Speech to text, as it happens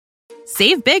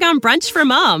Save big on brunch for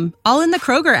mom, all in the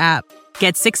Kroger app.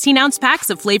 Get 16-ounce packs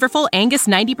of flavorful Angus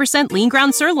 90% lean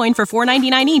ground sirloin for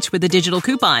 $4.99 each with a digital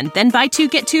coupon. Then buy 2,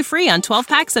 get 2 free on 12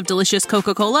 packs of delicious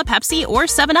Coca-Cola, Pepsi, or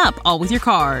 7-Up, all with your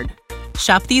card.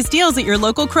 Shop these deals at your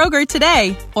local Kroger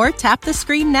today, or tap the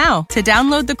screen now to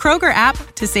download the Kroger app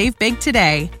to save big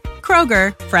today.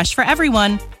 Kroger, fresh for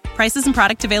everyone. Prices and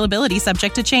product availability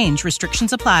subject to change.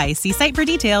 Restrictions apply. See site for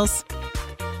details.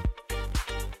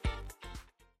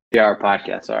 Yeah, our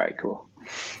podcast. All right, cool.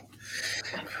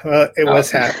 Well, it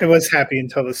was happy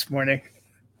until this morning.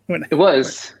 It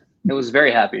was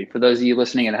very happy. For those of you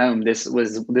listening at home, this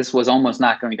was almost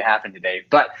not going to happen today.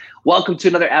 But welcome to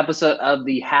another episode of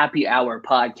the Happy Hour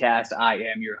podcast. I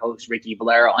am your host, Ricky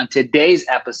Valera. On today's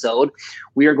episode,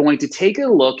 we are going to take a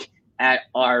look at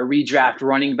our redraft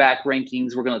running back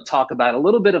rankings. We're going to talk about a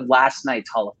little bit of last night's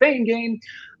Hall of Fame game,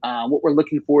 what we're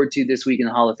looking forward to this week in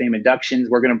the Hall of Fame inductions.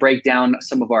 We're going to break down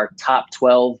some of our top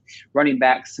 12 running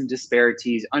backs, some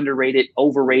disparities, underrated,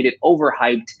 overrated,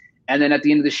 overhyped. And then at the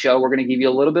end of the show, we're going to give you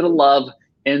a little bit of love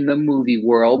in the movie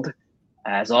world.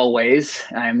 As always,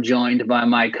 I am joined by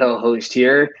my co-host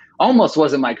here. Almost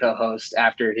wasn't my co-host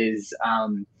after his,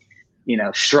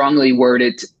 strongly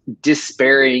worded,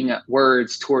 despairing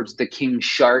words towards the King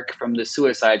Shark from the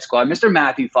Suicide Squad. Mr.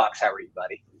 Matthew Fox, how are you,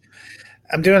 buddy?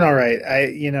 I'm doing all right.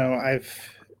 I've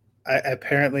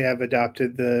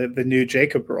adopted the new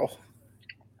Jacob role.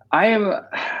 I'm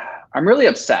really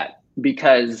upset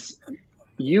because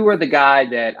you were the guy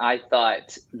that I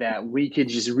thought that we could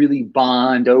just really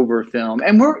bond over film.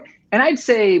 And I'd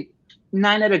say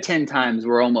 9 out of 10 times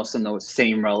we're almost in the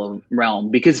same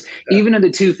realm because even in the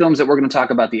two films that we're going to talk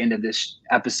about at the end of this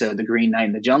episode, The Green Knight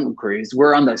and The Jungle Cruise,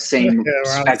 we're on the same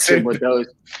spectrum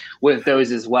with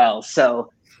those as well. So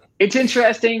it's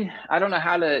interesting. I don't know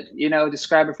how to,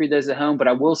 describe it for you guys at home, but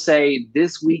I will say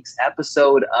this week's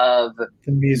episode of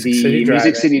the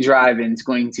Music City Drive-In is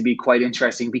going to be quite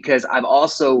interesting because I've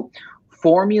also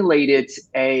formulated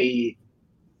a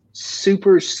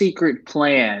super secret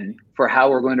plan for how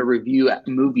we're going to review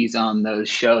movies on those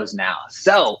shows now.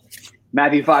 So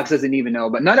Matthew Fox doesn't even know,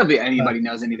 but none of anybody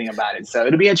knows anything about it. So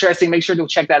it'll be interesting. Make sure to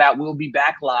check that out. We'll be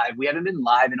back live. We haven't been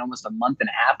live in almost a month and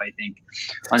a half, I think,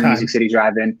 on Music City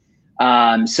Drive-In.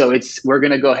 So we're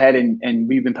going to go ahead and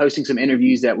we've been posting some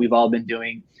interviews that we've all been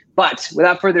doing. But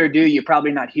without further ado, you're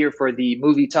probably not here for the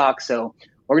movie talk. So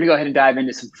we're going to go ahead and dive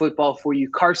into some football for you.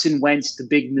 Carson Wentz, the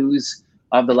big news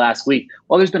of the last week.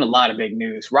 Well, there's been a lot of big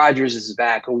news. Rodgers is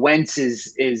back. Wentz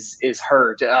is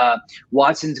hurt.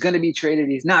 Watson's going to be traded.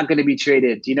 He's not going to be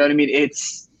traded. You know what I mean?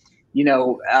 It's,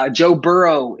 Joe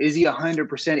Burrow, is he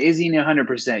 100%? Is he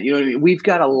 100%? You know what I mean? We've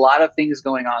got a lot of things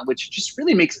going on, which just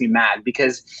really makes me mad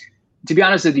because, to be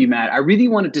honest with you, Matt, I really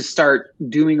wanted to start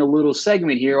doing a little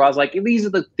segment here where I was like, these are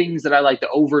the things that I like, the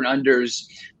over and unders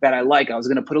that I like. I was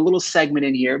going to put a little segment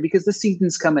in here because the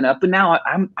season's coming up, but now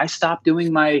I stopped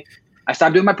doing my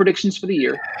predictions for the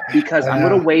year because I'm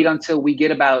going to wait until we get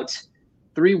about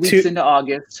 3 weeks into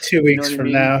August. 2 weeks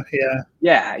from now, yeah.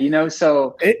 Yeah,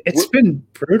 so it's been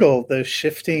brutal. The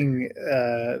shifting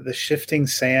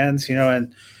sands,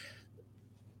 and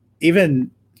even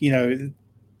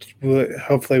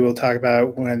hopefully we'll talk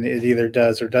about when it either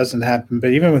does or doesn't happen. But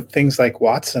even with things like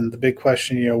Watson, the big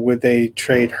question, would they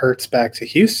trade Hurts back to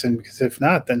Houston? Because if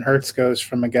not, then Hurts goes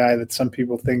from a guy that some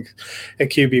people think a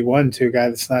QB1 to a guy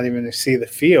that's not even going to see the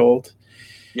field.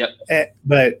 Yep.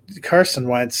 But Carson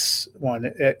Wentz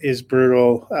one is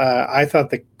brutal. I thought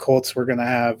the Colts were going to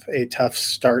have a tough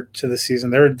start to the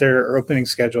season. Their opening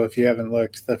schedule, if you haven't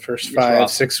looked, the first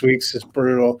 5-6 weeks is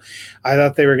brutal. I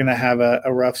thought they were going to have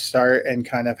a rough start and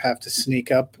kind of have to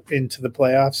sneak up into the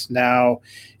playoffs. Now,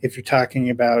 if you're talking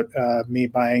about me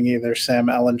buying either Sam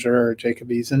Ehlinger or Jacob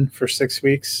Eason for 6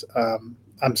 weeks,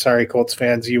 I'm sorry, Colts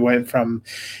fans, you went from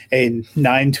a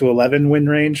 9 to 11 win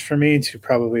range for me to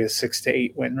probably a 6 to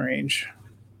 8 win range.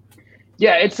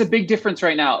 Yeah, it's a big difference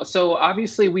right now. So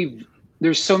obviously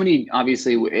there's so many,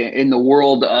 obviously in the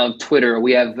world of Twitter,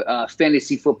 we have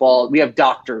fantasy football, we have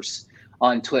doctors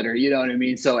on Twitter, you know what I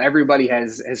mean? So everybody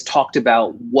has talked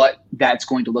about what that's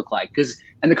going to look like.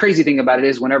 And the crazy thing about it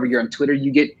is whenever you're on Twitter,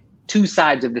 you get two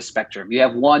sides of the spectrum. You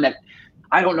have one that,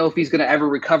 I don't know if he's going to ever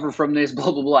recover from this,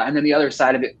 blah, blah, blah. And then the other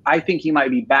side of it, I think he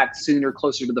might be back sooner,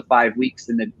 closer to the 5 weeks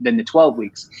than the 12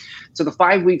 weeks. So the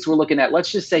 5 weeks we're looking at, let's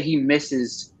just say he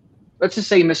misses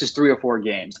 3 or 4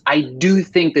 games. I do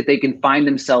think that they can find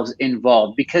themselves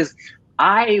involved because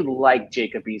I like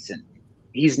Jacob Eason.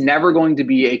 He's never going to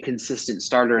be a consistent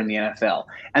starter in the NFL.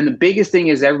 And the biggest thing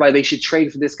is they should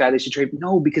trade for this guy. They should trade.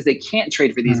 No, because they can't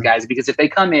trade for these guys because if they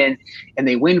come in and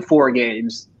they win 4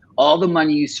 games, all the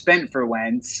money you spent for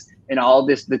Wentz and all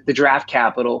this, the draft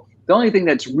capital. The only thing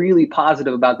that's really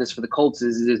positive about this for the Colts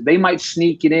is they might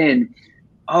sneak it in.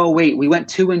 Oh, wait, we went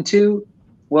 2-2.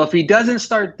 Well, if he doesn't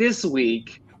start this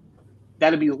week,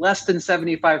 that'll be less than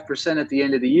 75% at the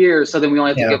end of the year. So then we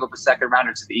only have to give up a second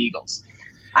rounder to the Eagles.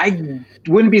 I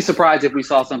wouldn't be surprised if we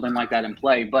saw something like that in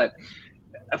play. But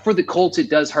for the Colts, it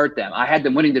does hurt them. I had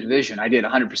them winning the division. I did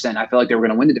 100%. I felt like they were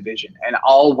going to win the division. And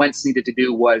all Wentz needed to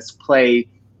do was play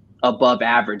above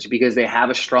average because they have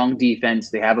a strong defense.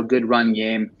 They have a good run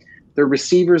game. Their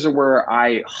receivers are where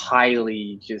I'm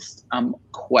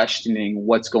questioning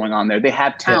what's going on there. They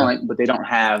have talent, but they don't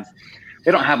have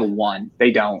a one.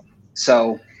 They don't.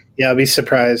 So yeah, I'll be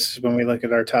surprised when we look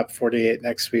at our top 48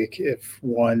 next week if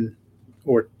one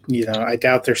or, I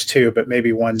doubt there's two, but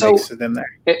maybe one makes it in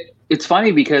there. It's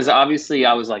funny because obviously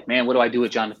I was like, man, what do I do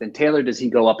with Jonathan Taylor? Does he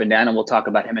go up and down? And we'll talk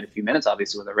about him in a few minutes,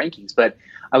 obviously, with the rankings. But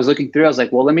I was looking through. I was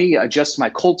like, well, let me adjust my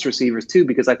Colts receivers too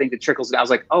because I think it trickles. I was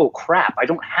like, oh, crap. I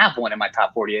don't have one in my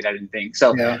top 48, I didn't think.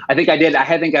 So I think I did.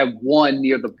 I think I have one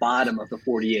near the bottom of the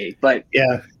 48. But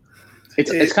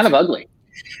it's kind of ugly.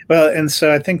 Well, and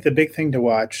so I think the big thing to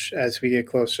watch as we get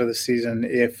closer to the season,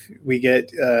 if we get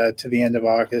to the end of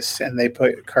August and they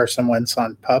put Carson Wentz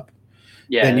on PUP,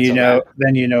 then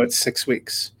it's 6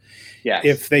 weeks. Yeah.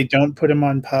 If they don't put him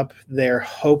on PUP, they're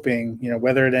hoping,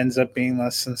 whether it ends up being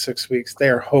less than 6 weeks, they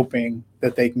are hoping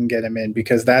that they can get him in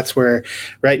because that's where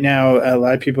right now a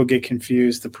lot of people get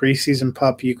confused. The preseason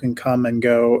PUP, you can come and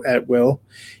go at will.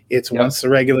 It's once the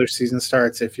regular season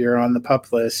starts, if you're on the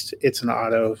PUP list, it's an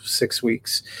auto 6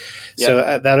 weeks.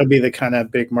 So that'll be the kind of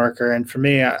big marker. And for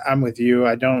me, I'm with you.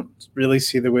 I don't really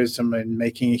see the wisdom in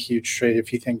making a huge trade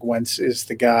if you think Wentz is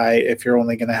the guy, if you're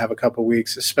only going to have a couple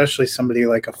weeks, especially somebody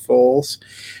like a Foles.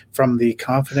 From the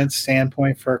confidence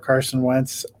standpoint for Carson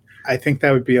Wentz, I think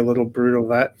that would be a little brutal.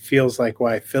 That feels like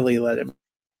why Philly let him.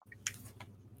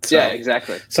 So, yeah,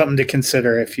 exactly. Something to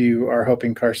consider if you are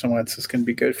hoping Carson Wentz is going to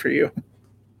be good for you.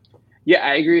 Yeah,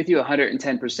 I agree with you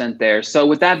 110% there. So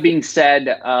with that being said,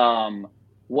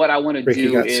 what I want to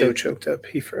do got so choked up,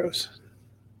 he froze.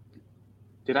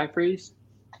 Did I freeze?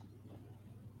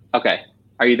 Okay.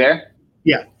 Are you there?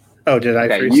 Yeah. Oh, did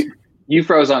I freeze? You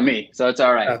froze on me, so it's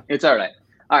all right. Oh. It's all right.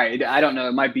 All right. I don't know.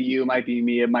 It might be you. It might be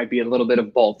me. It might be a little bit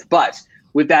of both. But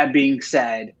with that being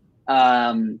said,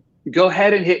 go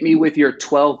ahead and hit me with your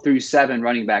 12 through 7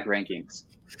 running back rankings.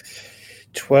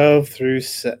 12 through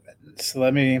 7.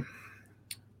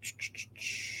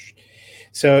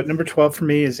 So number 12 for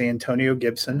me is Antonio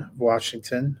Gibson of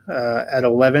Washington. At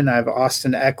 11, I have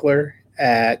Austin Eckler.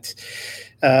 At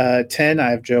 10,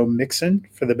 I have Joe Mixon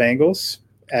for the Bengals.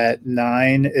 At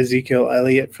 9, Ezekiel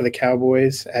Elliott for the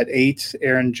Cowboys. At 8,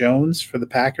 Aaron Jones for the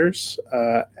Packers.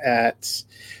 At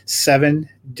 7,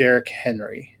 Derrick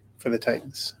Henry for the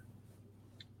Titans.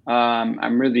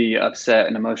 I'm really upset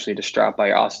and emotionally distraught by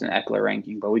your Austin Eckler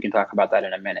ranking, but we can talk about that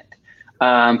in a minute.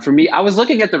 For me, I was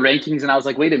looking at the rankings and I was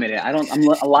like, wait a minute, I'm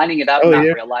lining it up,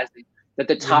 realizing that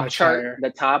the top chart,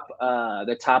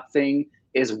 the top thing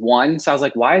is 1. So I was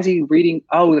like, why is he reading?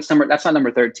 Oh, that's not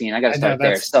number 13. I got to start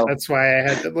there. So that's why I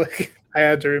had to look. I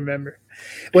had to remember.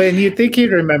 Well, and you'd think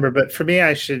you'd remember, but for me,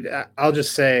 I'll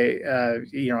just say,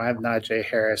 I have Najee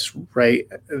Harris right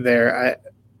there.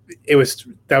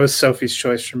 That was Sophie's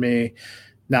choice for me,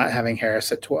 not having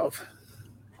Harris at 12.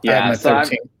 Yeah,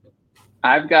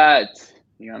 I've got.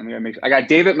 I got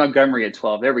David Montgomery at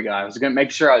 12. There we go. I was going to make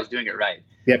sure I was doing it right.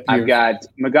 Yep. I've got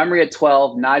Montgomery at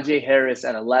 12, Najee Harris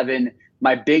at 11.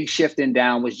 My big shift in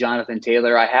down was Jonathan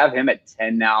Taylor. I have him at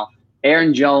 10 now.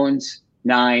 Aaron Jones,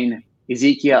 9.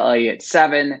 Ezekiel Elliott,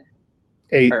 7.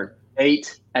 8. Or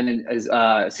 8. And then,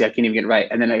 I can't even get it right.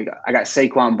 And then I got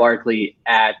Saquon Barkley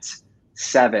at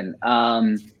 7.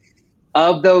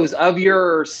 Of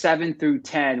your 7 through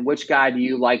 10, which guy do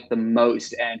you like the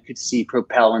most and could see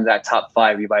propel in that top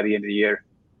 5 by the end of the year?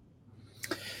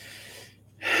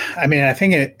 I mean, I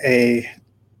think a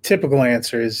typical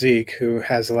answer is Zeke, who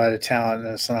has a lot of talent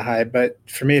and it's not high. But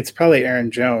for me, it's probably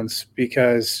Aaron Jones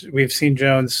because we've seen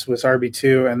Jones was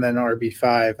RB2 and then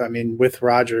RB5. I mean, with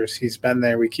Rodgers, he's been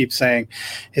there. We keep saying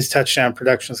his touchdown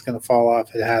production is going to fall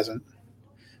off. It hasn't.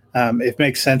 It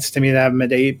makes sense to me to have him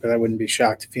at 8, but I wouldn't be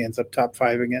shocked if he ends up top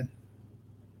 5 again.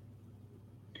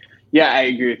 Yeah, I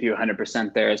agree with you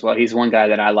 100% there as well. He's one guy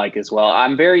that I like as well.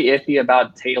 I'm very iffy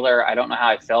about Taylor. I don't know how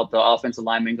I felt. The offensive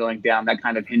lineman going down, that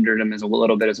kind of hindered him a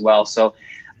little bit as well. So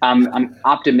I'm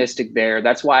optimistic there.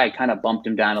 That's why I kind of bumped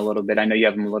him down a little bit. I know you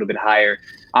have him a little bit higher.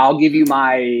 I'll give you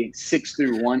my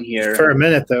 6-1 here. For a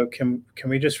minute, though, can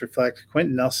we just reflect?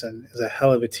 Quentin Nelson is a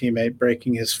hell of a teammate,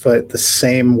 breaking his foot the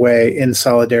same way in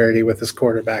solidarity with his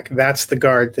quarterback. That's the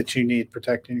guard that you need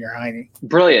protecting your hiney.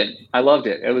 Brilliant. I loved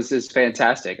it. It was just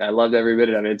fantastic. I loved every bit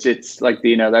of it. It's like,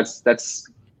 that's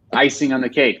icing on the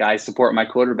cake. I support my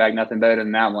quarterback. Nothing better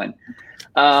than that one.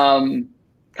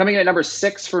 Coming in at number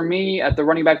 6 for me at the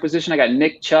running back position, I got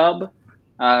Nick Chubb.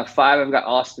 5, I've got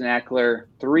Austin Eckler.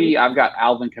 3, I've got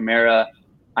Alvin Kamara.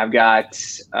 I've got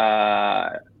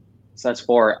so that's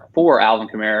 4 Alvin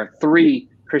Kamara. 3,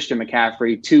 Christian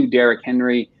McCaffrey. 2, Derrick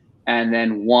Henry. And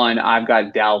then 1, I've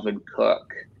got Dalvin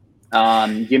Cook.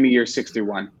 Give me your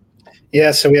 6-1.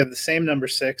 Yeah, so we have the same number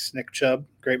 6, Nick Chubb.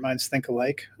 Great minds think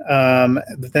alike.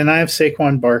 But then I have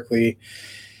Saquon Barkley.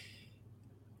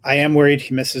 I am worried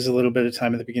he misses a little bit of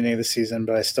time at the beginning of the season,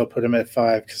 but I still put him at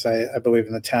 5 because I believe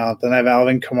in the talent. Then I have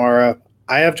Alvin Kamara.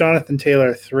 I have Jonathan Taylor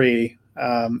at 3,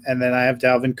 and then I have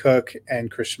Dalvin Cook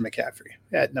and Christian McCaffrey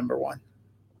at number 1.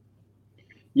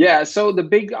 Yeah, so the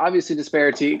big, obviously,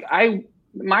 disparity.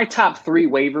 My top 3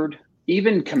 wavered.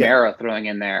 Even Kamara throwing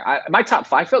in there. My top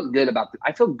 5. I feel good about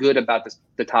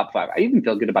the top 5. I even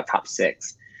feel good about top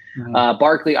 6. Mm-hmm.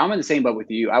 Barkley, I'm in the same boat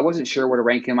with you. I wasn't sure where to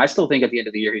rank him. I still think at the end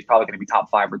of the year he's probably going to be top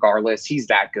 5 regardless. He's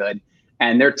that good,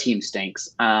 and their team stinks.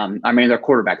 Their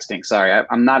quarterback stinks. Sorry,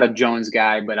 I'm not a Jones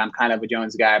guy, but I'm kind of a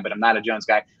Jones guy, but I'm not a Jones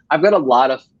guy. I've got a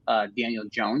lot of Daniel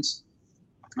Jones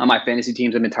on my fantasy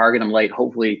teams. I've been targeting him late.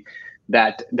 Hopefully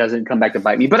that doesn't come back to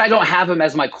bite me. But I don't have him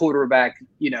as my quarterback,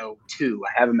 2.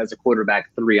 I have him as a quarterback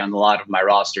 3 on a lot of my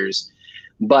rosters.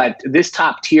 But this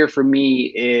top tier for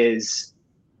me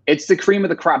it's the cream of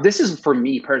the crop. This is, for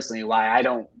me personally, why I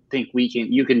don't think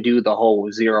you can do the whole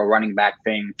 0 running back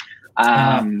thing.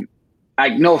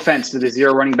 No offense to the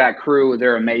 0 running back crew.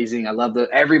 They're amazing. I love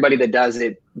everybody that does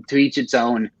it, to each its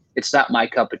own. It's not my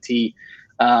cup of tea.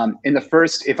 In the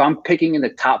first, if I'm picking in the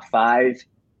top 5,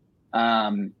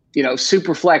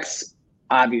 super flex,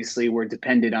 obviously we're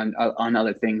dependent on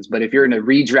other things. But if you're in a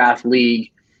redraft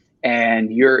league,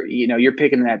 and you're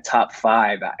picking that top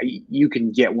 5, you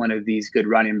can get one of these good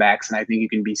running backs, and I think you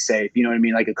can be safe. You know what I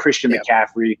mean? Like a Christian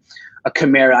McCaffrey, a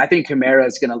Kamara. I think Kamara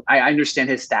is going to – I understand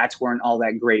his stats weren't all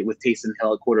that great with Taysom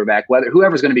Hill at quarterback.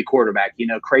 Whoever's going to be quarterback,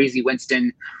 Crazy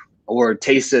Winston or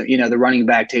Taysom, the running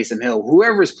back Taysom Hill,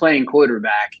 whoever's playing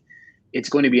quarterback, it's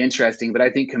going to be interesting. But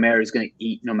I think Kamara is going to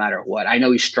eat no matter what. I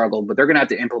know he struggled, but they're going to have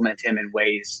to implement him in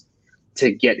ways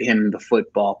to get him the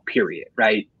football, period,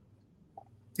 right?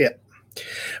 Yeah.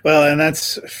 Well, and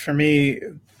that's, for me,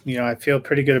 I feel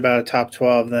pretty good about a top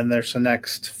 12. Then there's the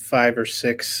next 5 or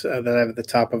 6 that I have at the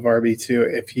top of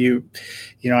RB2.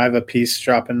 If I have a piece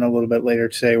dropping a little bit later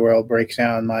today where I'll break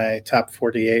down my top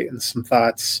 48 and some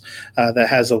thoughts that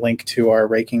has a link to our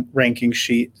ranking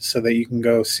sheet so that you can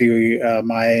go see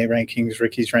my rankings,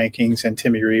 Ricky's rankings, and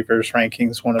Timmy Reaver's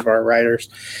rankings, one of our writers.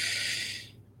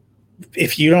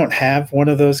 If you don't have one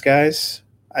of those guys,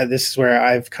 this is where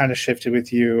I've kind of shifted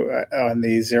with you on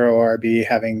the 0 RB,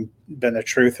 having been a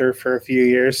truther for a few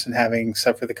years and having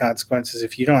suffered the consequences.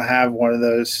 If you don't have one of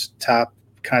those top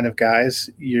kind of guys,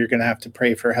 you're going to have to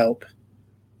pray for help.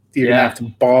 You're going to have to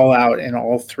ball out in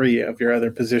all 3 of your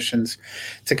other positions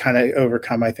to kind of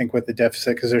overcome, I think, with the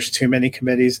deficit, because there's too many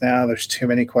committees now. There's too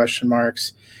many question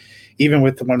marks. Even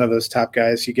with one of those top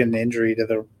guys, you get an injury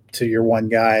to your one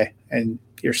guy and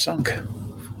you're sunk.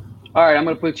 All right, I'm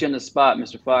going to put you on the spot,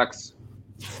 Mr. Fox.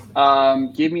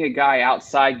 Give me a guy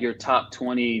outside your top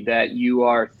 20 that you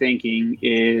are thinking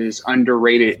is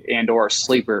underrated and or a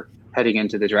sleeper heading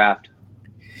into the draft.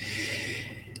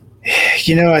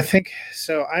 I think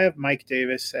so. I have Mike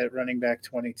Davis at running back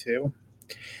 22.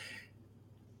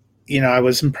 I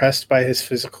was impressed by his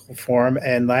physical form,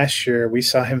 and last year we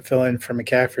saw him fill in for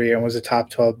McCaffrey and was a top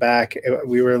 12 back.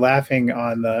 We were laughing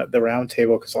on the round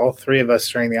table because all 3 of us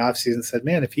during the offseason said,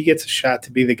 man, if he gets a shot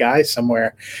to be the guy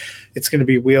somewhere, it's going to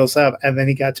be wheels up. And then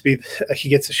he gets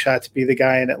a shot to be the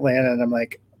guy in Atlanta, and I'm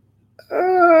like,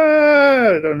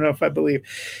 I don't know if I believe.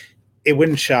 It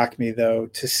wouldn't shock me, though,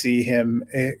 to see him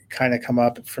kind of come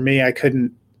up. For me, I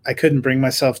couldn't bring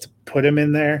myself to put him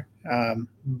in there,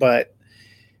 but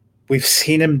we've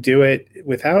seen him do it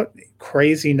without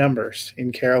crazy numbers in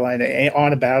Carolina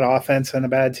on a bad offense and a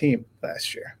bad team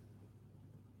last year.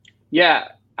 Yeah,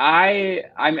 I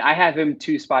have him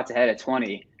 2 spots ahead at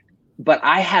 20, but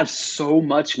I have so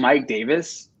much Mike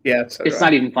Davis. Yeah, it's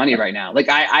not even funny right now. Like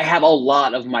I have a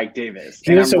lot of Mike Davis.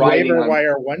 He was a waiver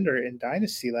wire wonder in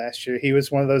Dynasty last year. He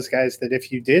was one of those guys that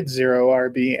if you did 0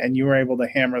 RB and you were able to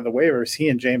hammer the waivers, he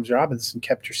and James Robinson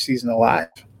kept your season alive.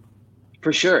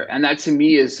 For sure. And that to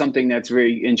me is something that's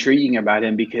very intriguing about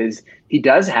him, because he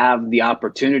does have the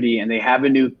opportunity, and they have a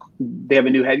new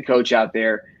head coach out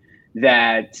there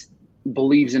that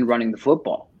believes in running the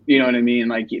football. You know what I mean?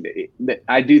 Like,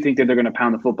 I do think that they're going to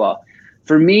pound the football.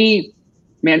 For me,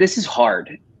 man, this is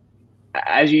hard.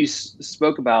 As you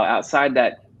spoke about, outside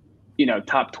that,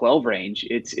 top 12 range,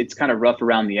 it's kind of rough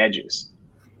around the edges.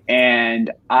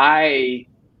 And I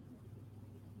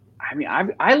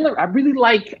really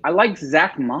like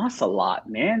Zach Moss a lot,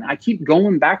 man. I keep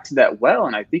going back to that well,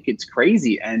 and I think it's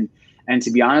crazy. And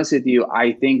to be honest with you,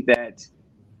 I think that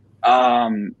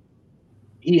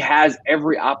he has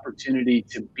every opportunity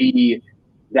to be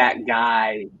that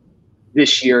guy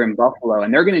this year in Buffalo.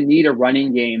 And they're going to need a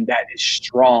running game that is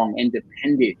strong and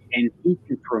dependent, and he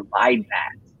can provide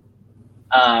that.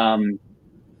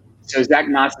 So Zach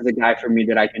Moss is a guy for me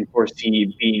that I can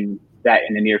foresee being that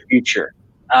in the near future.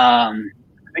 I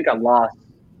think I lost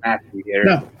Matthew here.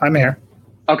 No, I'm here.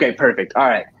 Okay, perfect. All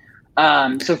right.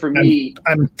 So for me,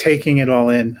 I'm taking it all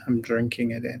in. I'm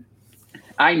drinking it in.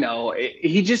 I know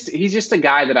he's just a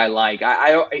guy that I like.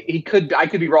 I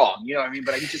could be wrong, you know what I mean?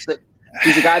 But he's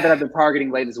a guy that I've been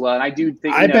targeting late as well. And I do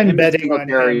think I've been betting on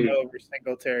him over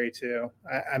Singletary too.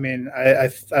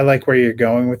 I like where you're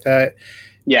going with that.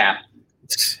 Yeah.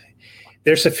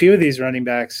 There's a few of these running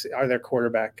backs. Are their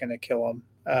quarterback going to kill them?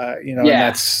 And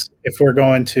that's if we're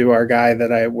going to our guy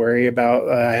that I worry about.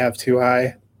 I have too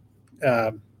high.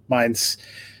 Mine's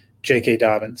J.K.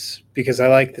 Dobbins, because I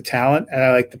like the talent and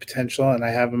I like the potential, and I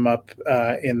have him up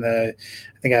I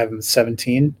think I have him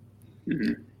 17.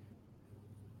 Mm-hmm.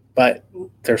 But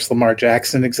there's Lamar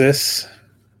Jackson exists,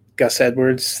 Gus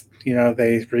Edwards.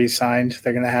 They re-signed.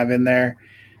 They're going to have in there.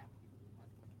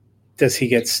 Does he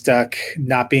get stuck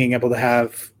not being able to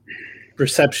have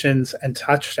receptions and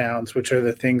touchdowns, which are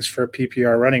the things for a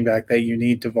PPR running back that you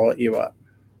need to vault you up?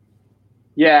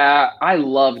 Yeah, I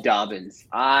love Dobbins.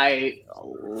 I've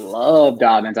loved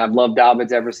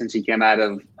Dobbins ever since he came out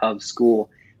of school,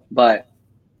 but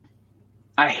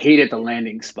I hated the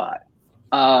landing spot.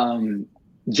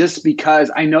 Just because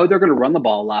I know they're going to run the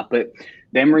ball a lot, but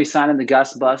them re-signing the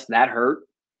Gus Bus, that hurt.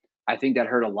 I think that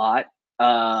hurt a lot.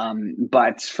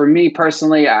 But for me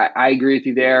personally, I agree with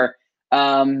you there.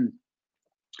 The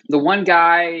one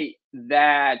guy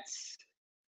that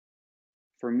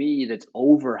for me that's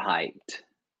overhyped,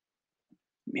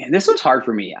 man, this was hard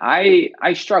for me.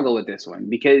 I struggle with this one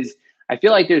because I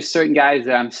feel like there's certain guys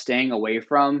that I'm staying away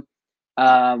from.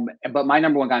 But my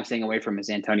number one guy I'm staying away from is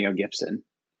Antonio Gibson.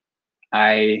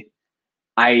 It's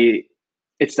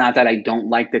not that I don't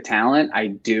like the talent. I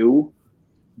do,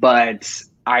 but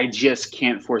I just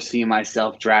can't foresee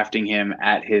myself drafting him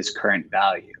at his current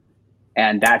value.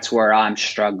 And that's where I'm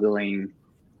struggling.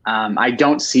 I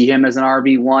don't see him as an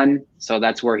RB1, so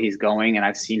that's where he's going. And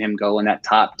I've seen him go in that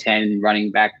top 10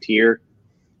 running back tier,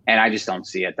 and I just don't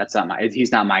see it.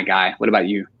 He's not my guy. What about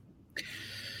you?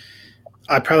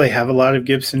 I probably have a lot of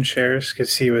Gibson shares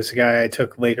because he was a guy I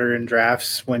took later in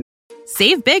drafts.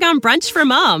 Save big on brunch for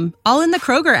mom, all in the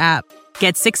Kroger app.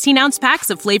 Get 16-ounce packs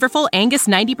of flavorful Angus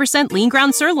 90% lean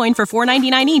ground sirloin for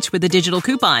 $4.99 each with a digital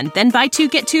coupon. Then buy 2,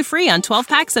 get 2 free on 12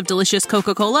 packs of delicious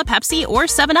Coca-Cola, Pepsi, or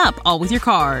 7-Up, all with your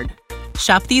card.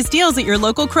 Shop these deals at your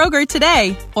local Kroger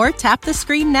today, or tap the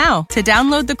screen now to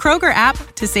download the Kroger app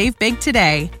to save big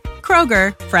today.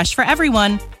 Kroger, fresh for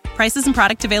everyone. Prices and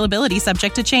product availability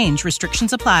subject to change.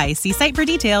 Restrictions apply. See site for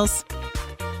details.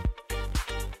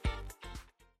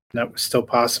 That was still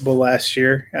possible last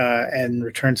year and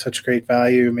returned such great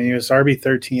value. I mean, he was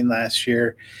RB13 last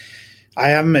year. I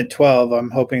have him at 12.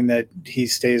 I'm hoping that he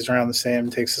stays around the same,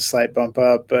 takes a slight bump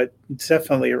up, but it's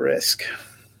definitely a risk.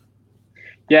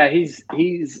 Yeah, he's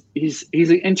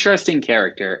an interesting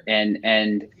character,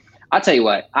 and I'll tell you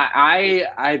what,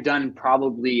 I've done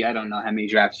probably, I don't know how many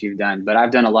drafts you've done, but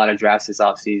I've done a lot of drafts this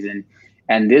offseason.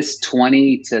 And this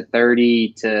 20 to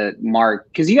 30 to mark,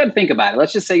 because you got to think about it.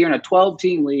 Let's just say you're in a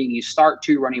 12-team league, you start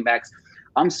 2 running backs.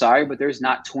 I'm sorry, but there's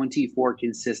not 24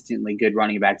 consistently good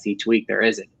running backs each week. There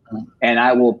isn't. And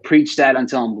I will preach that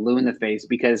until I'm blue in the face,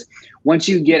 because once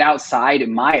you get outside,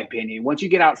 in my opinion, once you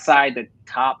get outside the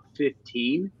top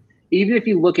 15, even if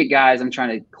you look at guys, I'm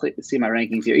trying to see my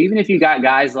rankings here, even if you got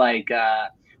guys like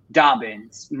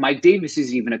Dobbins, Mike Davis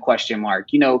is even a question mark.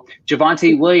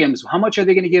 Javonte Williams, how much are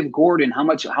they going to give Gordon?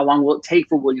 How long will it take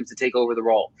for Williams to take over the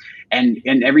role? And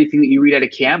everything that you read out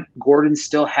of camp, Gordon's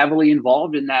still heavily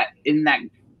involved in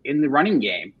the running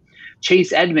game.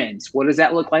 Chase Edmonds, what does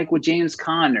that look like with James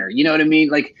Conner? You know what I mean?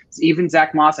 Like, even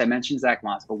Zach Moss, I mentioned Zach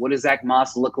Moss, but what does Zach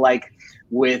Moss look like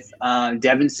with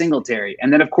Devin Singletary?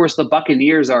 And then, of course, the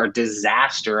Buccaneers are a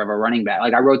disaster of a running back.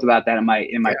 Like, I wrote about that in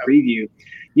my preview.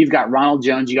 You've got Ronald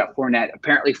Jones. You got Fournette.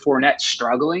 Apparently, Fournette's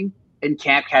struggling in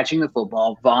camp catching the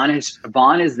football. Vaughn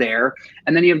is there,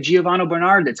 and then you have Giovanni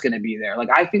Bernard that's going to be there. Like,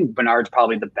 I think Bernard's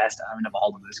probably the best of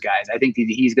all of those guys. I think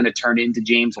he's going to turn into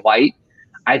James White.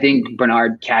 I think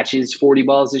Bernard catches 40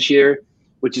 balls this year,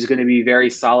 which is going to be very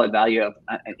solid value of,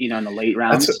 in the late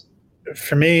rounds.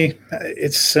 For me,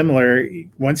 it's similar.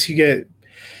 Once you get,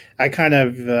 I kind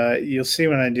of, you'll see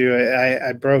when I do it,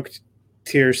 I broke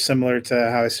tiers similar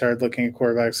to how I started looking at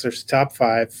quarterbacks. There's the top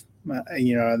 5,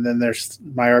 and then there's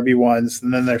my RB1s,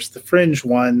 and then there's the fringe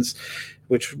ones,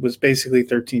 which was basically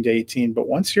 13 to 18. But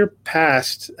once you're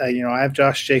past, I have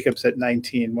Josh Jacobs at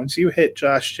 19. Once you hit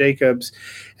Josh Jacobs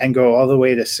and go all the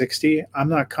way to 60, I'm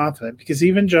not confident, because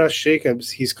even Josh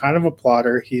Jacobs, he's kind of a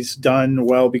plotter. He's done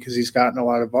well because he's gotten a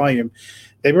lot of volume.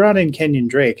 They brought in Kenyon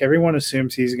Drake. Everyone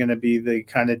assumes he's going to be the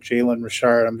kind of Jalen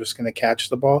Richard, I'm just going to catch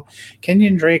the ball.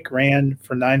 Kenyon Drake ran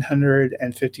for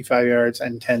 955 yards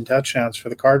and 10 touchdowns for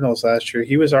the Cardinals last year.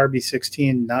 He was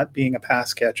RB16, not being a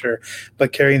pass catcher,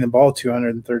 but carrying the ball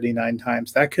 239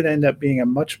 times. That could end up being a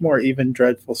much more even,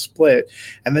 dreadful split.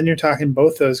 And then you're talking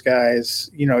both those guys,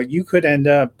 you could end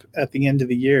up at the end of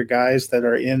the year, guys that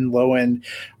are in low-end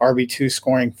RB2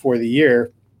 scoring for the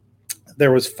year.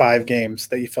 There was 5 games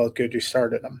that you felt good you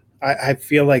started them. I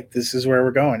feel like this is where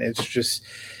we're going. It's just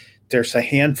there's a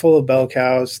handful of bell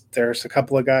cows. There's a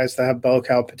couple of guys that have bell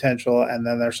cow potential, and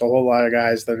then there's a whole lot of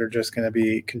guys that are just going to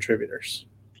be contributors.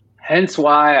 Hence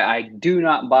why I do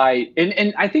not buy –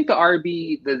 and I think the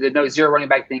RB, the no zero running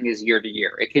back thing is year to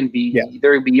year. It can be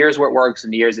There will be years where it works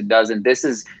and years it doesn't. This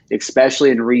is –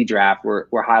 especially in redraft, we're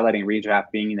highlighting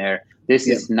redraft being there. This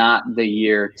is not the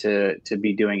year to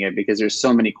be doing it, because there's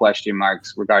so many question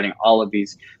marks regarding all of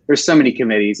these. There's so many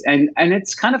committees, and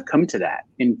it's kind of come to that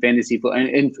in fantasy football and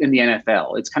in the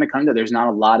NFL. It's kind of come to there's not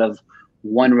a lot of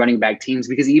one running back teams,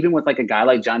 because even with like a guy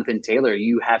like Jonathan Taylor,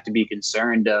 you have to be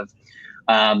concerned of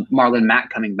Marlon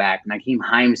Mack coming back. Nakeem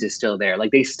Hines is still there.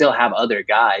 Like, they still have other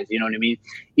guys. You know what I mean?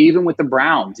 Even with the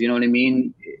Browns, you know what I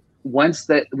mean? Once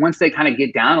they kind of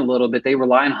get down a little bit, they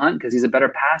rely on Hunt because he's a better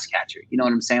pass catcher. You know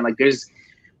what I'm saying? Like,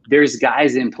 there's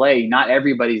guys in play. Not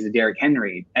everybody's a Derrick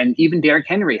Henry. And even Derrick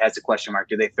Henry has a question mark.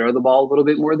 Do they throw the ball a little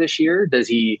bit more this year? Does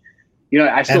he,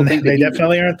 I still think they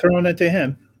definitely aren't throwing it to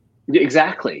him.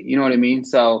 Exactly. You know what I mean?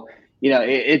 So,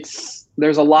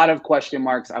 there's a lot of question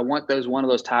marks. I want one of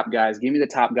those top guys. Give me the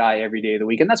top guy every day of the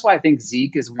week. And that's why I think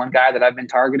Zeke is one guy that I've been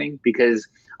targeting, because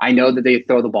I know that they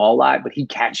throw the ball a lot, but he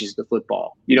catches the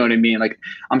football. You know what I mean? Like,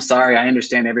 I'm sorry, I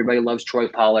understand everybody loves Troy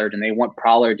Pollard and they want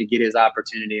Pollard to get his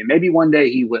opportunity. And maybe one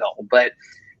day he will. But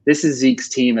this is Zeke's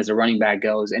team as a running back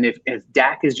goes. And if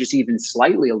Dak is just even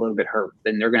slightly a little bit hurt,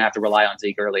 then they're going to have to rely on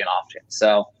Zeke early and often.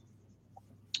 So,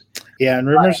 yeah, and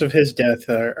rumors of his death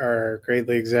are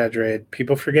greatly exaggerated.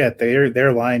 People forget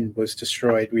their line was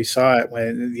destroyed. We saw it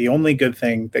when the only good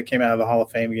thing that came out of the Hall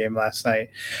of Fame game last night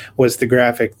was the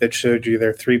graphic that showed you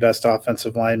their 3 best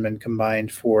offensive linemen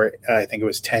combined for, I think it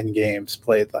was 10 games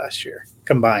played last year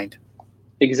combined.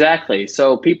 Exactly.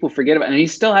 So people forget about it. And he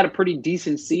still had a pretty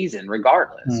decent season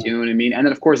regardless. You know what I mean? And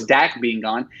then, of course, Dak being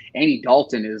gone, Andy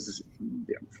Dalton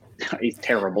he's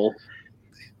terrible.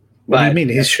 What do you mean?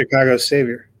 He's Chicago's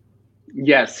savior.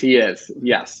 Yes, he is.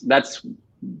 Yes. I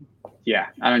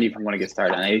don't even want to get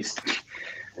started on it.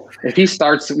 If he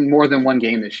starts more than one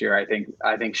game this year, I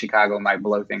think Chicago might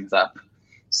blow things up.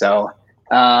 So,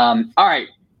 all right.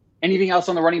 Anything else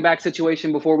on the running back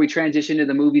situation before we transition to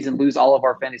the movies and lose all of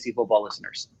our fantasy football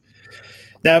listeners?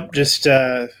 No, just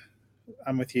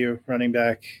I'm with you. Running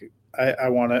back, I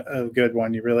want a good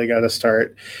one. You really got to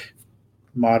start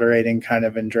moderating kind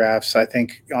of in drafts. I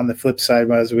think on the flip side,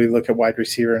 as we look at wide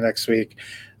receiver next week,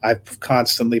 I've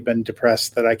constantly been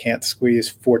depressed that I can't squeeze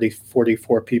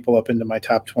 44 people up into my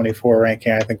top 24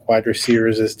 ranking. I think wide receiver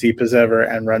is as deep as ever,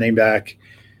 and running back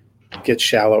gets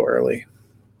shallow early.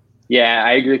 Yeah,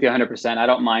 I agree with you 100%. I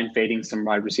don't mind fading some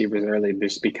wide receivers early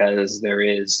just because there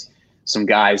is some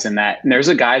guys in that. And there's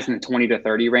guys in the 20 to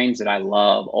 30 range that I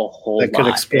love a whole lot. That could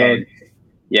explode.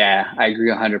 Yeah, I agree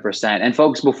 100%. And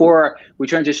folks, before we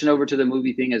transition over to the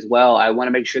movie thing as well, I want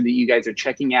to make sure that you guys are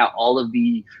checking out all of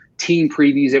the team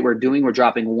previews that we're doing. We're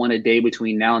dropping one a day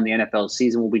between now and the NFL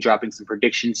season. We'll be dropping some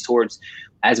predictions towards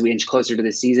as we inch closer to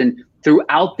the season.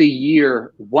 Throughout the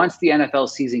year, once the NFL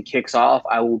season kicks off,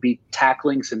 I will be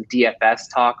tackling some DFS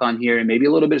talk on here and maybe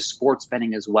a little bit of sports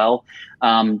betting as well.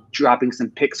 Dropping some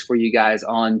picks for you guys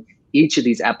on each of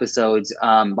these episodes.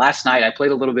 Last night, I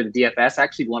played a little bit of DFS. I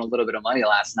actually won a little bit of money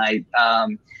last night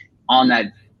on that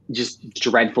just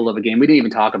dreadful of a game. We didn't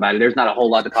even talk about it. There's not a whole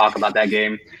lot to talk about that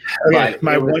game. Okay,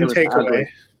 my one takeaway,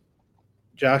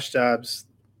 Josh Dobbs,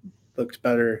 looked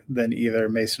better than either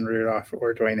Mason Rudolph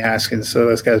or Dwayne Haskins. So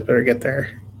those guys better get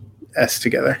their S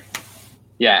together.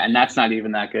 Yeah, and that's not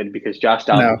even that good because Josh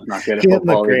Dalton's not good at he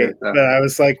football great, either. So. But I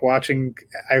was like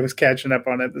I was catching up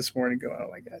on it this morning going, oh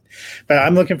my God. But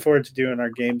I'm looking forward to doing our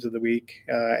games of the week.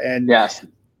 And yes.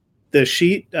 The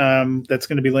sheet that's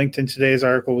going to be linked in today's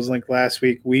article was linked last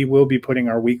week. We will be putting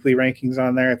our weekly rankings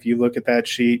on there. If you look at that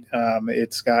sheet,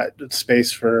 it's got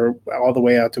space for all the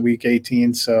way out to week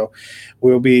 18. So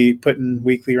we'll be putting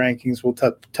weekly rankings. We'll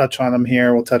touch on them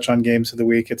here. We'll touch on games of the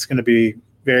week. It's going to be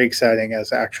very exciting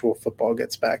as actual football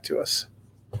gets back to us.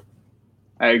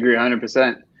 I agree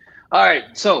 100%. All right.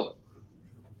 So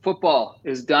football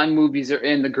is done. Movies are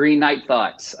in. The Green Knight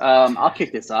thoughts. I'll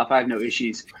kick this off. I have no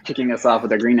issues kicking us off with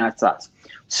the Green Knight thoughts.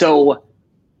 So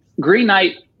Green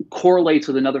Knight correlates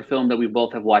with another film that we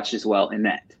both have watched as well,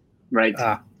 Annette, right?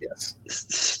 Yes.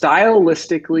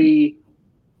 Stylistically,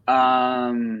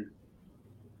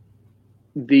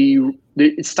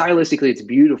 stylistically it's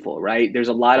beautiful, right? There's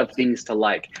a lot of things to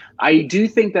like. I do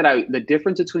think that the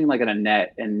difference between like an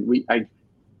Annette and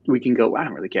we can go. I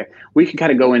don't really care. We can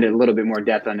kind of go into a little bit more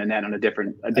depth on Annette on a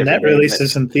different. Annette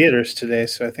releases in theaters today,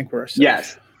 so I think we're safe.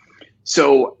 Yes.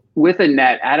 So with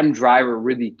Annette, Adam Driver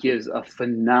really gives a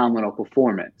phenomenal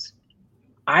performance.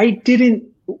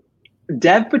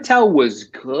 Dev Patel was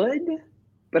good,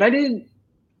 but I didn't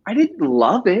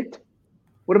love it.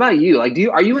 What about you? Like,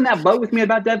 are you in that boat with me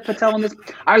about Dev Patel in this?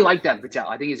 I like Dev Patel.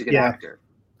 I think he's a good actor.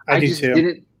 I do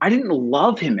too. I didn't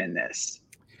love him in this.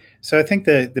 So I think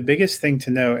the biggest thing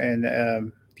to know, and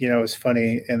it was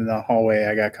funny in the hallway.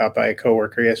 I got caught by a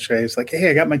coworker yesterday. He's like, "Hey,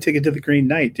 I got my ticket to the Green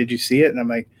Knight. Did you see it?" And I'm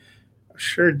like,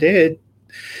 "Sure did."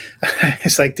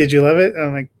 It's like, "Did you love it?" And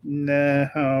I'm like,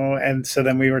 "No." And so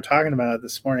then we were talking about it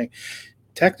this morning.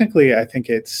 Technically, I think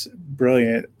it's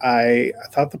brilliant. I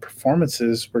thought the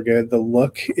performances were good. The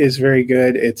look is very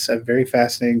good. It's a very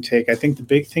fascinating take. I think the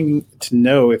big thing to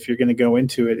know if you're going to go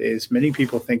into it is many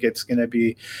people think it's going to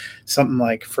be something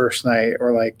like First Night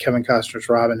or like Kevin Costner's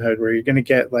Robin Hood, where you're going to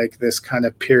get like this kind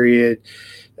of period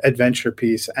adventure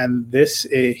piece. And this,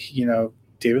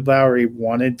 David Lowery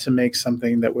wanted to make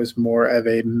something that was more of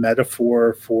a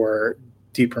metaphor for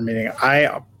deeper meaning.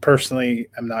 I personally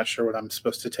am not sure what I'm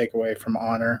supposed to take away from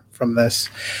Honor from this.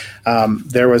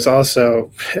 There was also,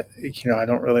 I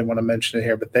don't really want to mention it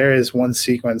here, but there is one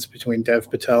sequence between Dev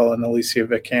Patel and Alicia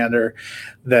Vikander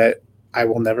that I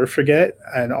will never forget.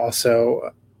 And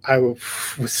also I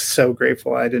was so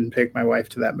grateful I didn't pick my wife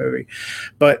to that movie.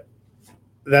 But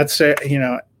that's,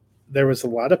 there was a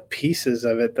lot of pieces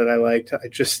of it that I liked. I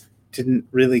just didn't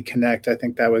really connect. I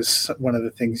think that was one of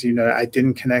the things, I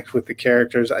didn't connect with the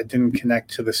characters. I didn't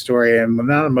connect to the story. And when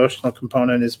that emotional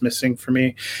component is missing for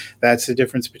me, that's the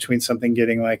difference between something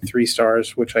getting like 3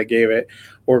 stars, which I gave it,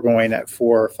 or going at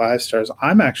 4 or 5 stars.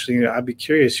 I'd be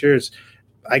curious yours.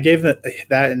 I gave that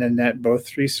and Annette both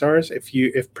 3 stars.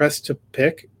 If pressed to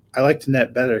pick, I liked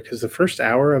Annette better because the first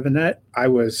hour of Annette, I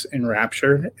was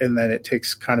enraptured, and then it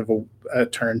takes kind of a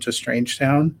turn to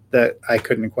Strangetown that I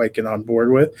couldn't quite get on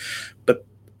board with. But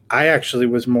I actually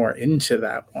was more into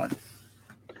that one.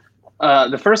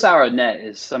 The first hour of Annette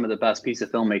is some of the best piece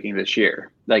of filmmaking this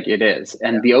year. Like, it is.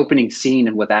 And the opening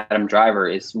scene with Adam Driver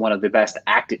is one of the best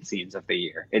acted scenes of the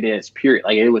year. It is, period.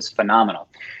 Like, it was phenomenal.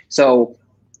 So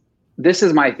this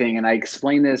is my thing, and I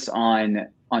explained this on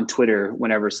Twitter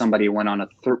whenever somebody went on a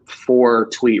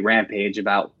 4-tweet rampage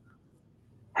about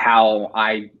how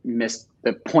I missed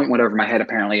the point went over my head,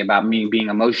 apparently, about me being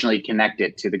emotionally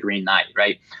connected to the Green Knight,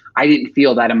 right? I didn't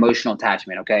feel that emotional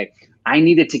attachment, okay? I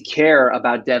needed to care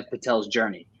about Dev Patel's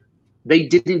journey. They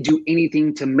didn't do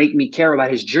anything to make me care about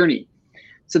his journey.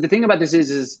 So the thing about this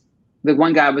is the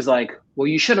one guy was like, well,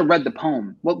 you should have read the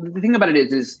poem. Well, the thing about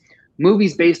it is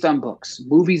movies based on books,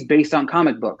 movies based on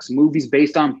comic books, movies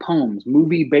based on poems,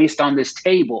 movie based on this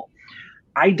table.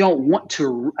 I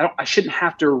shouldn't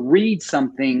have to read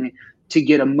something to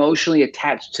get emotionally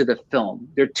attached to the film.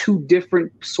 They're 2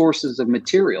 different sources of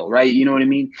material, right? You know what I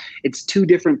mean? It's 2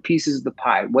 different pieces of the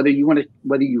pie. Whether you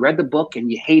read the book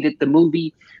and you hated the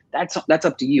movie, that's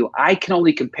up to you. I can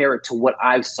only compare it to what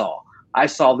I saw. I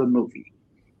saw the movie.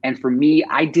 And for me,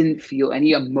 I didn't feel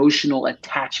any emotional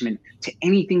attachment to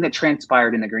anything that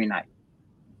transpired in the Green Knight.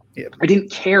 Yep. I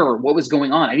didn't care what was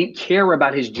going on. I didn't care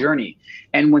about his journey.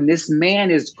 And when this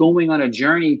man is going on a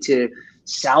journey to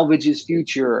salvage his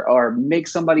future or make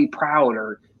somebody proud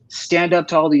or stand up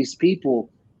to all these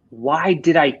people, why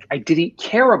did I didn't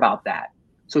care about that.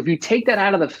 So if you take that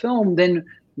out of the film, then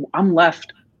I'm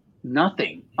left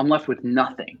with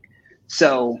nothing.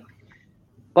 So,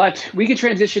 but we could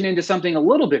transition into something a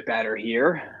little bit better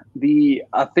here.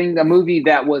 a movie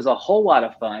that was a whole lot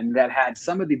of fun, that had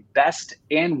some of the best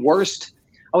and worst,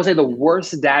 I would say the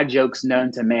worst dad jokes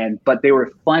known to man, but they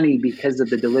were funny because of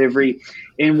the delivery.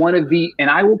 And and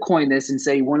I will coin this and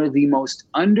say, one of the most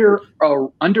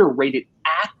underrated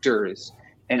actors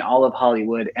in all of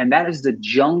Hollywood, and that is The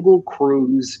Jungle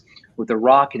Cruise with The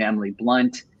Rock and Emily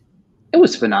Blunt. It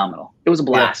was phenomenal. It was a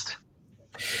blast. Yeah.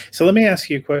 So let me ask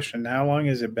you a question. How long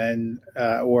has it been,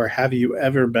 or have you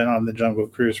ever been on the Jungle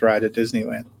Cruise ride at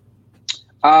Disneyland?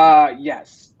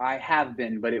 Yes, I have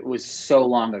been, but it was so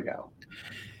long ago.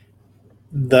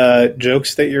 The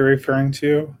jokes that you're referring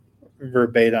to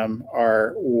verbatim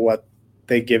are what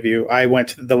they give you.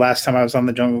 The last time I was on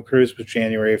the Jungle Cruise was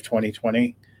January of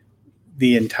 2020.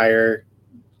 The entire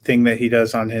thing that he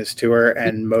does on his tour,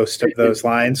 and most of those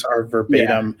lines are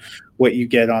verbatim what you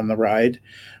get on the ride.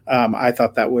 I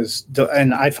thought that was,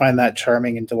 and I find that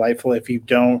charming and delightful. If you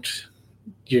don't,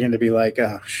 you're going to be like,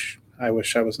 oh, I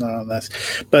wish I was not on this.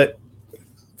 But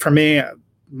for me,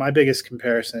 my biggest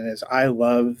comparison is I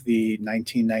love the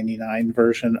 1999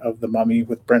 version of The Mummy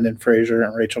with Brendan Fraser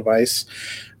and Rachel Weisz.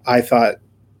 I thought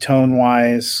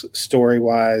tone-wise,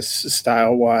 story-wise,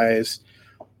 style-wise,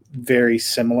 very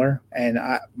similar, and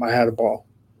I had a ball.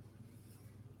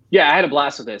 Yeah, I had a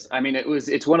blast with this. I mean,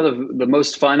 it's one of the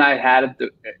most fun I had. I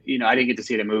didn't get to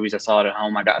see it in movies. I saw it at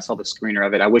home. I saw the screener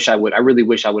of it. I really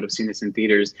wish I would have seen this in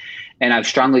theaters. And I've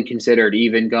strongly considered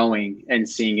even going and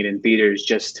seeing it in theaters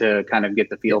just to kind of get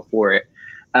the feel for it,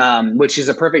 which is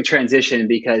a perfect transition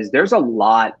because there's a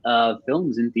lot of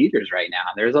films in theaters right now.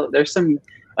 There's some,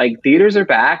 like, theaters are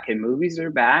back and movies are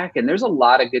back, and there's a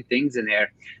lot of good things in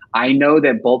there. I know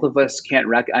that both of us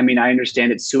can't I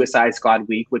understand it's Suicide Squad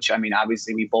week, which,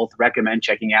 obviously we both recommend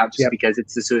checking out just because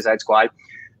it's the Suicide Squad.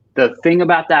 The thing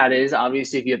about that is,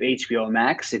 obviously, if you have HBO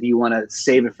Max, if you want to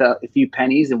save a few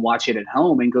pennies and watch it at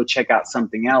home and go check out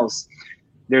something else,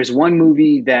 there's one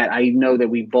movie that I know that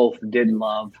we both did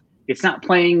love. It's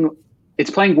playing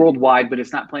worldwide, but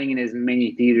it's not playing in as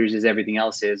many theaters as everything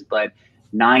else is, but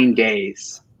 9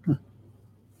 Days.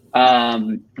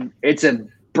 It's a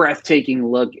breathtaking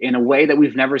look in a way that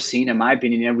we've never seen, in my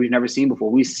opinion, and we've never seen before.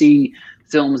 We see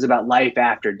films about life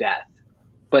after death,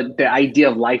 but the idea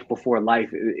of life before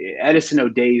life, Edison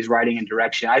O'Day's writing and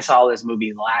direction. I saw this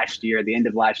movie the end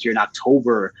of last year, in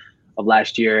October of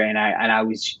last year, and I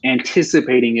was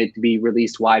anticipating it to be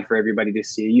released wide for everybody to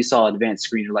see. You saw advanced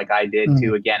screener like I did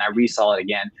too. Again, I resaw it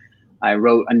again. I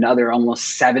wrote another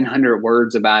almost 700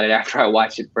 words about it after I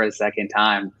watched it for a second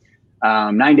time.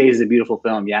 9 Days is a beautiful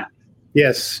film. Yeah.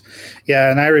 Yes.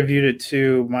 Yeah. And I reviewed it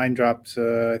too. Mine dropped,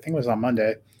 I think it was on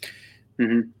Monday.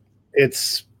 Mm-hmm.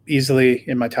 It's easily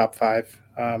in my top 5.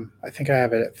 I think I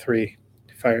have it at 3,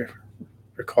 if I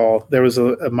recall. There was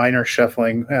a minor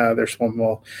shuffling. There's one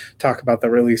we'll talk about the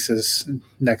releases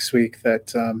next week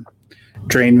that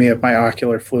drained me of my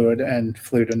ocular fluid and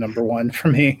flew to number 1 for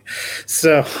me.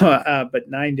 So, but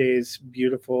 9 Days,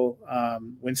 beautiful.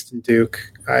 Winston Duke,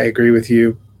 I agree with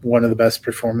you. One of the best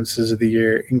performances of the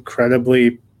year.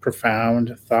 Incredibly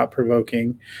profound,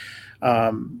 thought-provoking.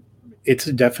 It's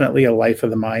definitely a life of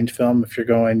the mind film. If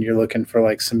you're looking for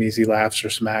like some easy laughs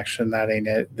or some action, that ain't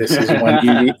it. This is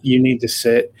one you need to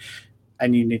sit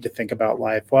and you need to think about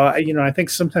life. Well, I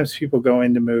think sometimes people go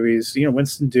into movies.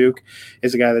 Winston Duke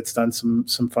is a guy that's done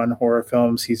some fun horror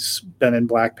films. He's been in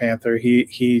Black Panther.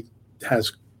 He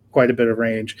has quite a bit of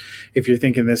range. If you're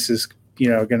thinking this is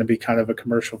going to be kind of a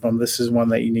commercial film, this is one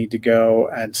that you need to go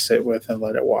and sit with and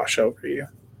let it wash over you.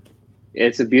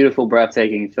 It's a beautiful,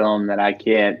 breathtaking film that I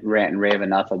can't rant and rave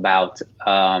enough about.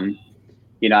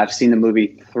 I've seen the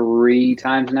movie 3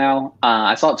 times now.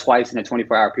 I saw it twice in a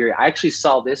 24-hour period. I actually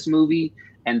saw this movie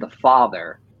and The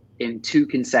Father in 2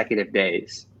 consecutive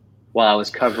days while I was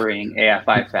covering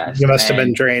AFI Fest. You must have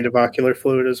been drained of ocular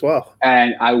fluid as well.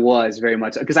 And I was very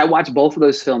much, because I watched both of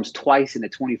those films twice in a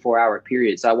 24-hour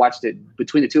period. So I watched it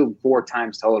between the 2 of them 4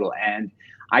 times total. And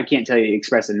I can't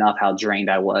express enough how drained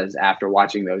I was after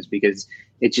watching those, because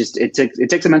it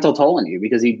takes a mental toll on you,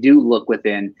 because you do look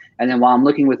within. And then while I'm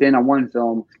looking within on one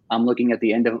film, I'm looking at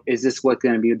the end of, is this what's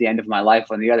going to be the end of my life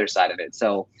on the other side of it?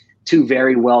 So 2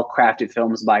 very well-crafted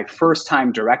films by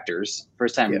first-time writers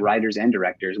and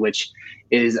directors, which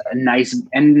is a nice,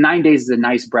 and 9 Days is a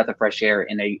nice breath of fresh air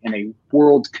in a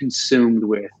world consumed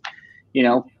with,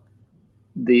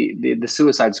 the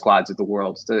Suicide Squads of the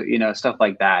world, stuff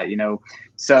like that,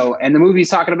 So, and the movie's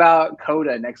talking about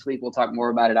Coda next week. We'll talk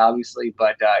more about it, obviously,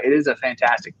 but it is a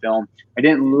fantastic film. I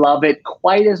didn't love it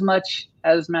quite as much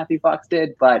as Matthew Fox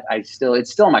did, but it's still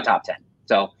in my top 10.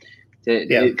 So.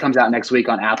 It comes out next week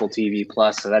on Apple TV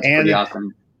Plus, so that's pretty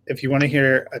awesome. if you want to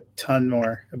hear a ton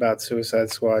more about Suicide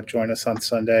Squad, join us on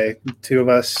Sunday. 2 of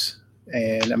us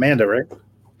and Amanda, right?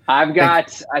 I've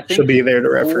got, I think she'll be there to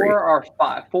referee. 4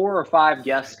 or 5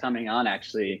 guests coming on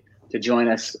actually to join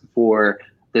us for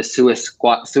the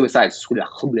Suicide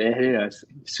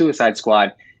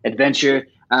Squad adventure.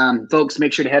 Folks,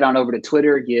 make sure to head on over to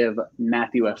Twitter. Give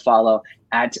Matthew a follow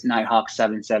at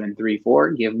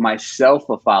Nighthawk7734. Give myself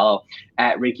a follow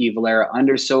at Ricky Valera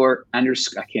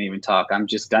 _ I can't even talk. I'm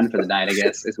just done for the night, I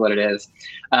guess, is what it is.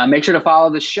 Make sure to follow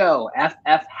the show,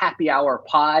 FF Happy Hour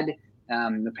Pod.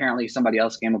 Apparently somebody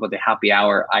else came up with the happy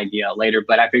hour idea later,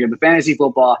 but I figured the Fantasy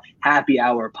Football Happy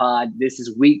Hour Pod. This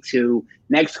is week 2.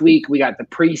 Next week, we got the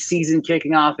preseason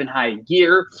kicking off in high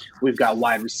gear. We've got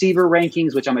wide receiver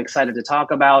rankings, which I'm excited to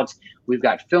talk about. We've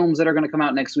got films that are going to come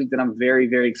out next week that I'm very,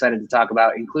 very excited to talk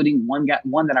about, including one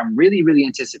that I'm really, really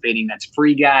anticipating. That's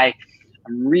Free Guy.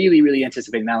 I'm really, really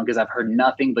anticipating that one because I've heard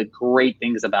nothing but great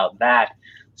things about that.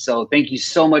 So thank you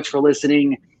so much for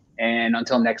listening. And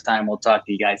until next time, we'll talk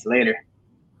to you guys later.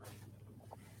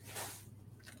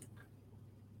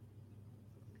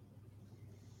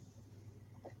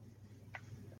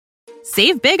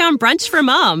 Save big on brunch for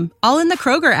mom, all in the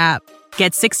Kroger app.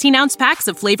 Get 16-ounce packs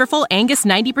of flavorful Angus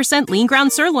 90% lean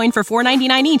ground sirloin for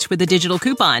 $4.99 each with a digital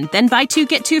coupon. Then buy 2,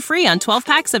 get 2 free on 12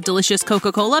 packs of delicious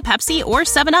Coca-Cola, Pepsi, or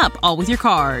 7-Up, all with your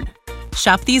card.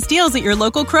 Shop these deals at your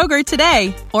local Kroger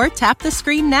today, or tap the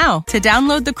screen now to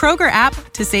download the Kroger app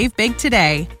to save big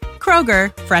today.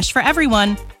 Kroger, fresh for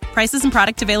everyone. Prices and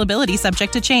product availability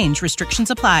subject to change.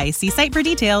 Restrictions apply. See site for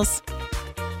details.